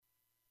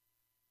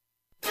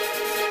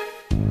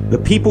The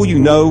people you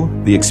know,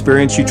 the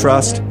experience you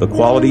trust, the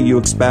quality you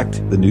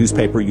expect, the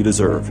newspaper you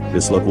deserve.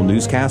 This local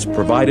newscast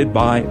provided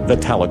by The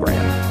Telegram.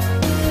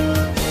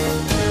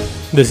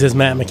 This is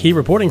Matt McKee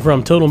reporting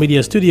from Total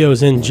Media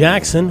Studios in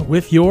Jackson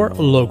with your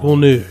local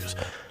news.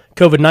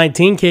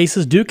 COVID-19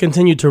 cases do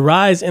continue to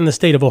rise in the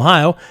state of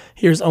Ohio.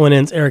 Here's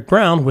ONN's Eric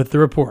Brown with the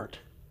report.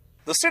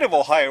 The state of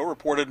Ohio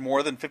reported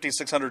more than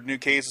 5,600 new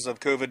cases of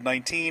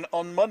COVID-19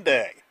 on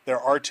Monday. There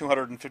are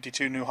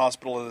 252 new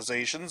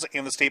hospitalizations,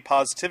 and the state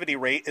positivity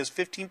rate is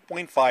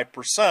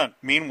 15.5%.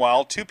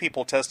 Meanwhile, 2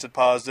 people tested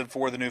positive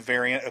for the new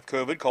variant of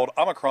COVID called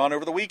Omicron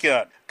over the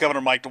weekend.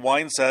 Governor Mike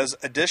DeWine says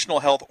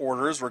additional health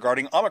orders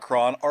regarding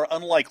Omicron are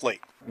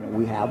unlikely.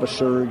 We have a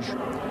surge.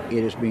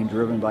 It is being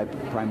driven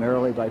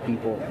primarily by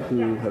people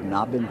who have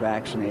not been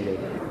vaccinated.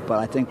 But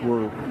I think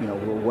we're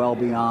well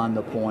beyond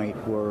the point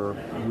where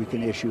we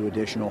can issue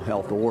additional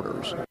health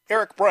orders.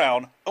 Eric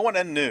Brown,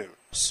 ONN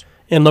News.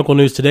 In local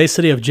news today,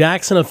 City of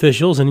Jackson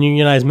officials and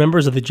unionized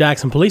members of the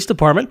Jackson Police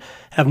Department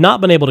have not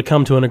been able to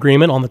come to an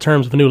agreement on the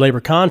terms of a new labor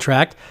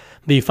contract.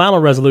 The final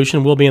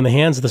resolution will be in the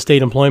hands of the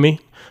State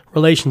Employment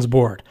Relations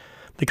Board.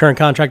 The current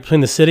contract between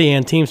the city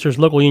and Teamsters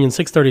Local Union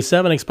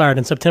 637 expired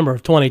in September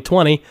of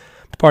 2020.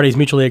 The parties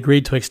mutually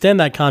agreed to extend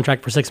that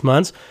contract for 6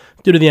 months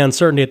due to the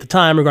uncertainty at the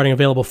time regarding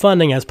available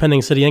funding, as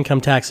pending city income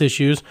tax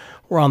issues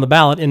were on the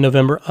ballot in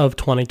November of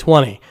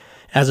 2020.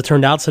 As it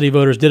turned out, city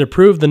voters did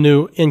approve the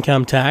new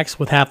income tax,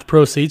 with half the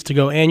proceeds to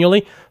go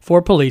annually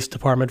for police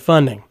department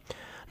funding.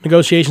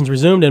 Negotiations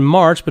resumed in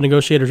March, but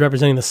negotiators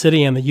representing the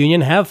city and the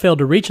union have failed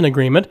to reach an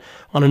agreement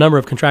on a number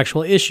of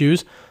contractual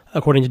issues,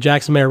 according to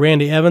Jackson Mayor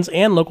Randy Evans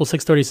and Local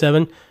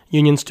 637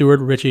 Union Steward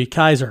Richie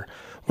Kaiser.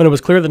 When it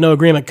was clear that no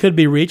agreement could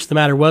be reached, the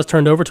matter was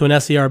turned over to an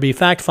SERB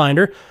fact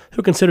finder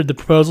who considered the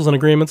proposals and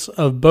agreements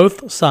of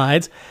both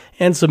sides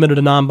and submitted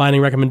a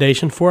non-binding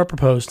recommendation for a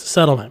proposed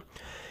settlement.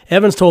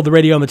 Evans told the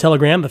radio and the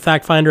Telegram the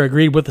fact finder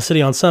agreed with the city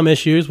on some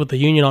issues, with the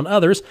union on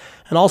others,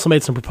 and also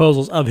made some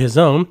proposals of his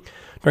own.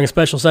 During a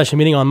special session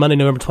meeting on Monday,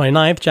 November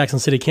 29th, Jackson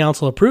City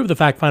Council approved the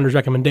fact finder's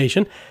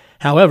recommendation.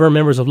 However,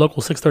 members of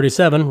Local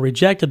 637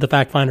 rejected the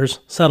fact finder's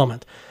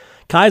settlement.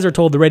 Kaiser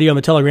told the radio and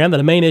the Telegram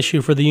that a main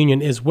issue for the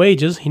union is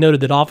wages. He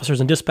noted that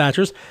officers and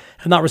dispatchers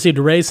have not received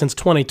a raise since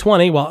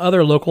 2020, while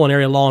other local and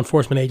area law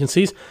enforcement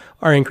agencies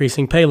are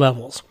increasing pay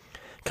levels.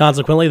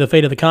 Consequently, the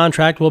fate of the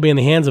contract will be in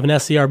the hands of an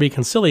SCRB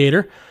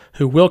conciliator,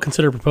 who will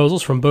consider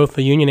proposals from both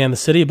the union and the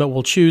city, but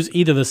will choose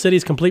either the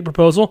city's complete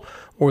proposal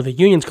or the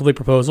union's complete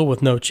proposal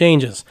with no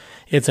changes.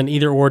 It's an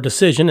either-or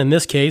decision. In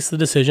this case, the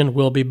decision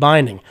will be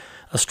binding.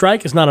 A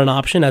strike is not an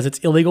option, as it's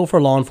illegal for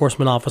law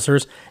enforcement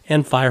officers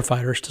and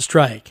firefighters to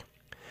strike.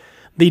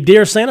 The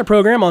Dear Santa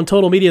program on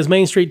Total Media's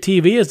Main Street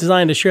TV is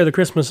designed to share the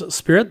Christmas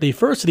spirit. The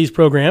first of these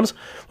programs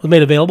was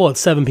made available at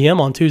 7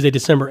 p.m. on Tuesday,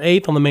 December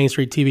 8th on the Main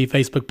Street TV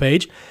Facebook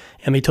page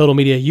and the Total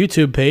Media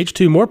YouTube page.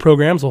 2 more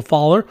programs will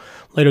follow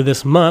later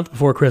this month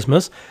before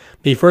Christmas.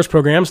 The first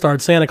program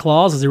starred Santa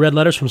Claus as he read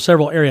letters from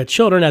several area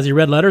children. As he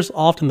read letters,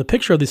 often the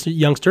picture of this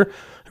youngster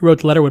who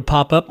wrote the letter would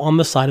pop up on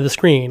the side of the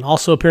screen.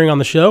 Also appearing on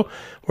the show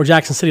were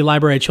Jackson City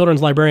Library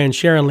Children's Librarian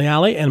Sharon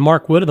Leali and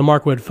Mark Wood of the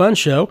Mark Wood Fun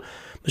Show.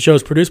 The show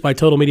is produced by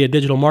Total Media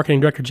Digital Marketing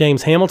Director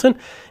James Hamilton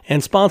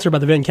and sponsored by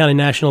the Vinton County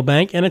National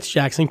Bank and its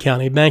Jackson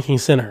County Banking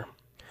Center.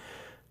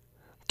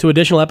 2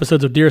 additional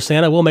episodes of Dear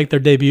Santa will make their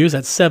debuts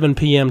at 7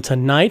 p.m.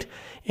 tonight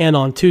and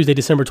on Tuesday,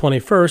 December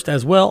 21st,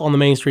 as well on the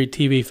Main Street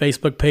TV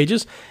Facebook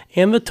pages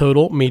and the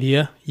Total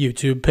Media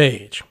YouTube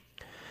page.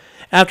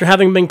 After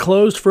having been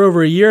closed for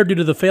over a year due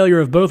to the failure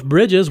of both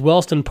bridges,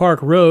 Wellston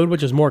Park Road,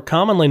 which is more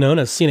commonly known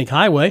as Scenic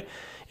Highway,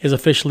 is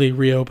officially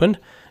reopened.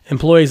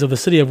 Employees of the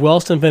city of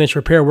Wellston finished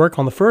repair work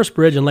on the first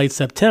bridge in late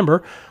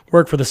September.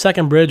 Work for the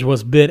second bridge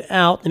was bid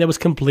out, and it was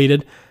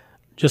completed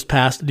just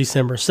past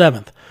December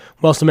 7th.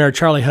 Wellston Mayor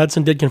Charlie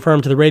Hudson did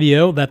confirm to the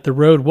radio that the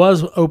road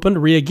was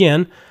opened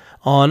again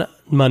on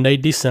Monday,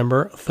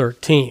 December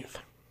 13th.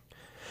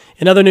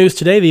 In other news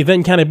today, the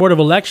Vinton County Board of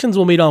Elections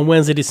will meet on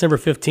Wednesday, December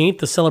 15th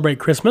to celebrate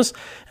Christmas,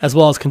 as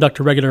well as conduct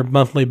a regular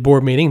monthly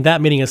board meeting.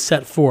 That meeting is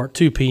set for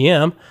 2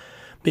 p.m.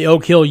 The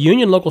Oak Hill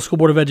Union Local School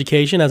Board of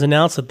Education has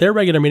announced that their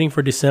regular meeting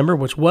for December,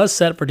 which was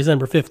set for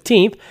December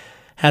 15th,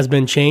 has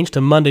been changed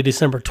to Monday,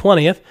 December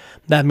 20th.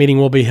 That meeting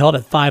will be held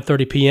at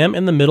 5:30 p.m.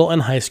 in the middle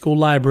and high school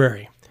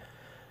library.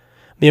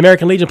 The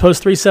American Legion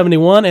Post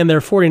 371 and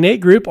their 48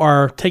 group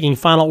are taking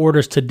final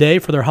orders today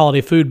for their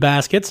holiday food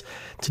baskets.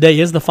 Today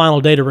is the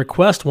final day to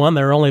request one.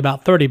 There are only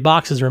about 30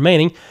 boxes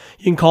remaining.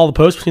 You can call the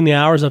post between the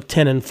hours of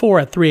 10 and 4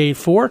 at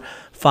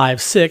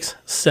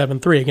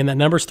 384-5673. Again, that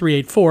number is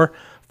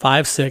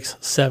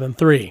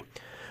 384-5673.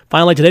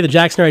 Finally, today, the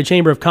Jackson Area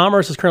Chamber of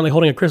Commerce is currently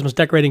holding a Christmas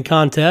decorating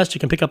contest. You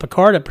can pick up a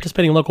card at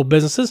participating local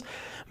businesses.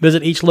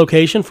 Visit each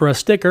location for a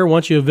sticker.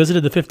 Once you have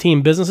visited the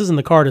 15 businesses and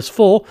the card is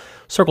full,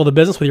 circle the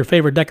business with your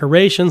favorite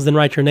decorations, then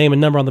write your name and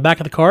number on the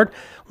back of the card.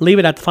 Leave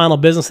it at the final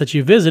business that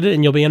you visited,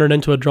 and you'll be entered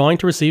into a drawing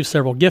to receive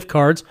several gift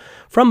cards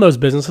from those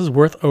businesses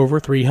worth over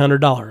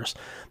 $300.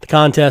 The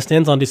contest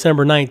ends on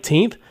December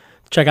 19th.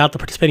 Check out the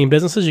participating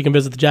businesses. You can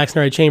visit the Jackson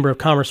Area Chamber of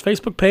Commerce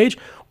Facebook page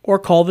or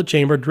call the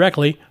Chamber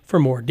directly for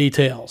more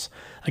details.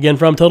 Again,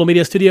 from Total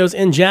Media Studios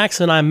in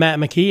Jackson, I'm Matt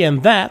McKee,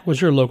 and that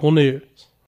was your local news.